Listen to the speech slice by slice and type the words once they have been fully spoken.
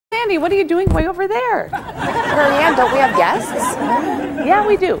Sandy, what are you doing way over there? Mary Ann, don't we have guests? Yeah,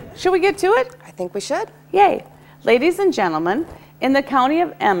 we do. Should we get to it? I think we should. Yay. Ladies and gentlemen, in the county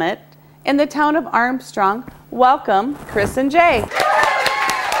of Emmett, in the town of Armstrong, welcome Kris and Jay.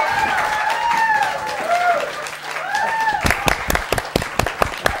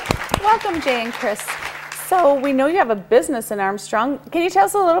 Welcome, Jay and Kris. So we know you have a business in Armstrong. Can you tell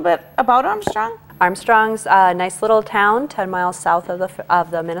us a little bit about Armstrong? Armstrong's a nice little town, 10 miles south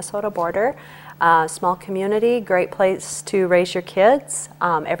of the Minnesota border. Small community, great place to raise your kids.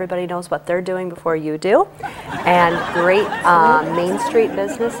 Everybody knows what they're doing before you do. And great Main Street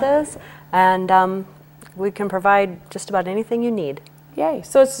businesses. And we can provide just about anything you need. Yay.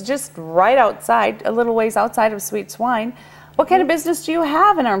 So it's just right outside, a little ways outside of Sweet Swine. What kind of business do you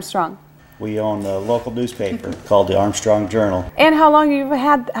have in Armstrong? We own a local newspaper called the Armstrong Journal. And how long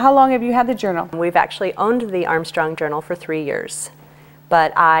have you had the Journal? We've actually owned the Armstrong Journal for 3 years,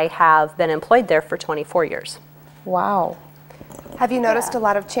 but I have been employed there for 24 years. Wow. Have you noticed a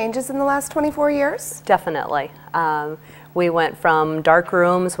lot of changes in the last 24 years? Definitely. We went from dark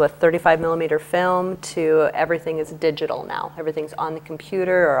rooms with 35mm film to everything is digital now. Everything's on the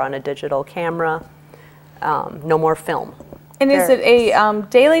computer or on a digital camera. No more film. And is it a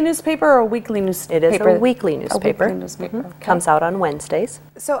daily newspaper or a weekly newspaper? It is a weekly newspaper. A weekly newspaper. Okay. Comes out on Wednesdays.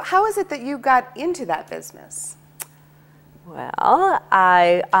 So how is it that you got into that business? Well,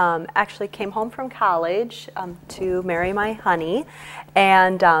 I actually came home from college to marry my honey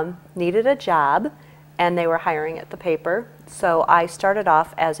and needed a job, and they were hiring at the paper. So I started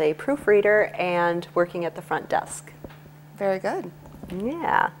off as a proofreader and working at the front desk. Very good.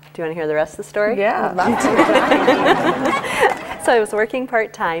 Yeah. Do you want to hear the rest of the story? Yeah. I'd love to. So I was working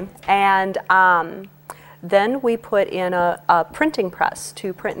part-time, and then we put in a printing press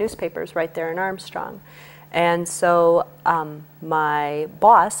to print newspapers right there in Armstrong. And so my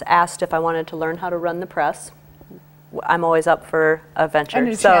boss asked if I wanted to learn how to run the press. I'm always up for a venture. A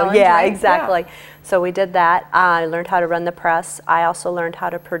new so challenge, yeah, right? exactly. Yeah. So we did that. I learned how to run the press. I also learned how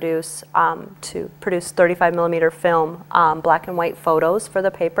to produce 35mm film, black and white photos for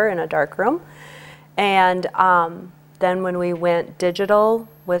the paper in a dark room. And then when we went digital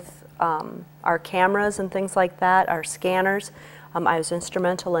with our cameras and things like that, our scanners, I was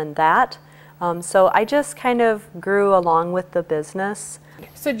instrumental in that. So I just kind of grew along with the business.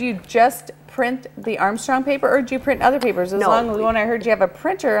 So do you just print the Armstrong paper, or do you print other papers? As long as when I heard you have a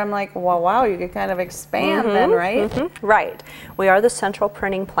printer, I'm like, well, wow, you could kind of expand then, right? Right. We are the central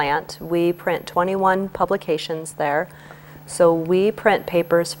printing plant. We print 21 publications there. So we print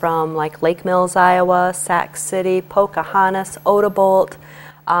papers from like Lake Mills, Iowa, Sac City, Pocahontas, Otabolt.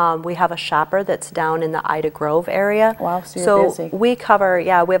 We have a shopper that's down in the Ida Grove area. Wow, so you're busy. We cover,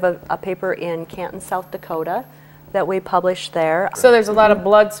 yeah, we have a paper in Canton, South Dakota that we publish there. So there's a lot of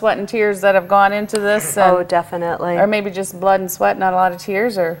blood, sweat, and tears that have gone into this? Oh, definitely. Or maybe just blood and sweat, not a lot of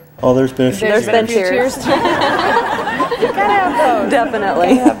tears? Or Oh, there's been a few. There's been tears. You gotta have those.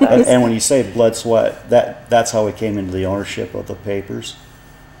 Definitely. And when you say blood, sweat, that's how we came into the ownership of the papers.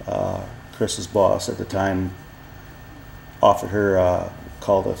 Kris's boss at the time offered her,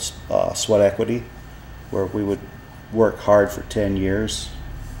 called it sweat equity, where we would work hard for 10 years,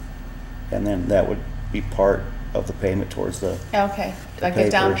 and then that would be part of the payment towards the Okay, like a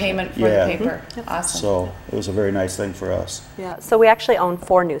down payment for the paper. Awesome. So it was a very nice thing for us. Yeah, so we actually own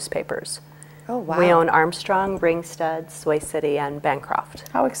 4 newspapers. Oh, wow. We own Armstrong, Ringstead, Sway City, and Bancroft.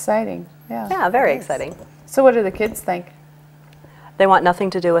 How exciting. Yeah. Yeah, very exciting. So what do the kids think? They want nothing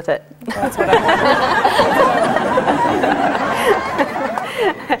to do with it. That's what I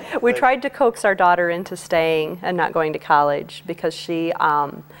We tried to coax our daughter into staying and not going to college because she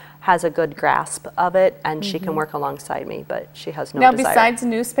has a good grasp of it, and she can work alongside me, but she has no Now, desire. besides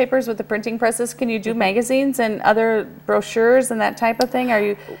newspapers with the printing presses, can you do magazines and other brochures and that type of thing? Are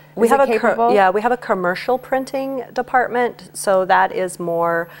you we have capable? Yeah, we have a commercial printing department, so that is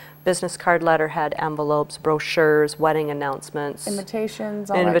more business card, letterhead, envelopes, brochures, wedding announcements,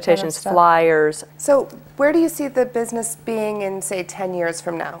 Invitations, all invitations, that kind of stuff. flyers. So where do you see the business being in, say, 10 years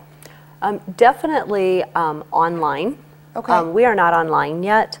from now? Definitely online. Okay. We are not online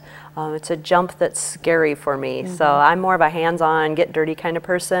yet. It's a jump that's scary for me. So I'm more of a hands-on, get dirty kind of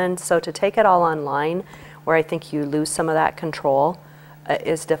person. So to take it all online, where I think you lose some of that control,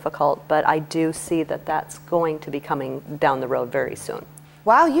 is difficult. But I do see that that's going to be coming down the road very soon.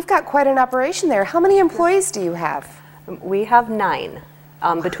 Wow, you've got quite an operation there. How many employees do you have? We have 9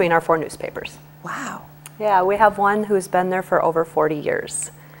 between our 4 newspapers. Wow. Yeah, we have one who's been there for over 40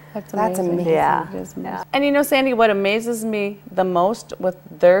 years. That's amazing. Yeah. It is amazing. And you know, Sandy, what amazes me the most with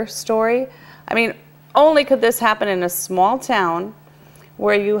their story, I mean, only could this happen in a small town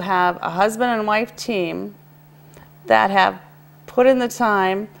where you have a husband and wife team that have put in the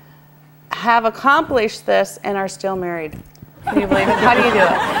time, have accomplished this, and are still married. Can you believe it? How do you do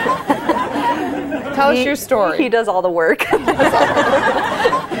it? Tell us your story. He does all the work. He does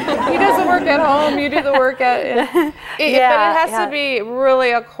the work at home, you do the work at... But it has to be really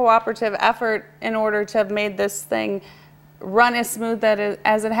a cooperative effort in order to have made this thing run as smooth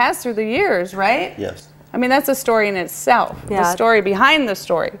as it has through the years, right? Yes. I mean, that's a story in itself, the story behind the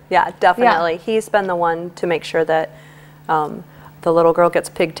story. Yeah, definitely. Yeah. He's been the one to make sure that the little girl gets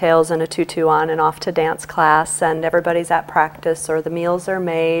pigtails and a tutu on and off to dance class, and everybody's at practice, or the meals are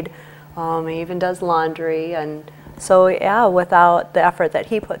made. He even does laundry. And so, yeah, without the effort that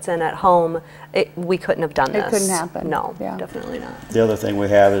he puts in at home, we couldn't have done this. It couldn't happen. No, definitely not. The other thing we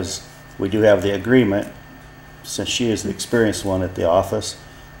have is we do have the agreement, since she is the experienced one at the office.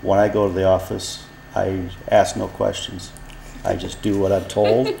 When I go to the office, I ask no questions. I just do what I'm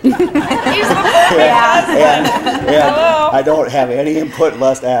told. and I don't have any input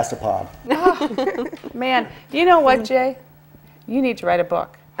unless asked upon. Oh, man, you know what, Jay? You need to write a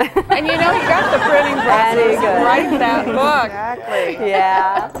book. And you know, you got the printing process. Write that book. Exactly.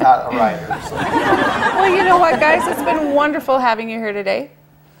 Yeah. Not a writer. So. Well, you know what, guys? It's been wonderful having you here today.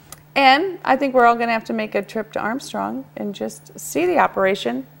 And I think we're all going to have to make a trip to Armstrong and just see the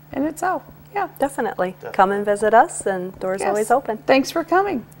operation in itself. Yeah. Definitely. Come and visit us, and doors always open. Thanks for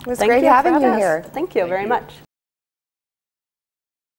coming. It was great having you here. Thank you very much.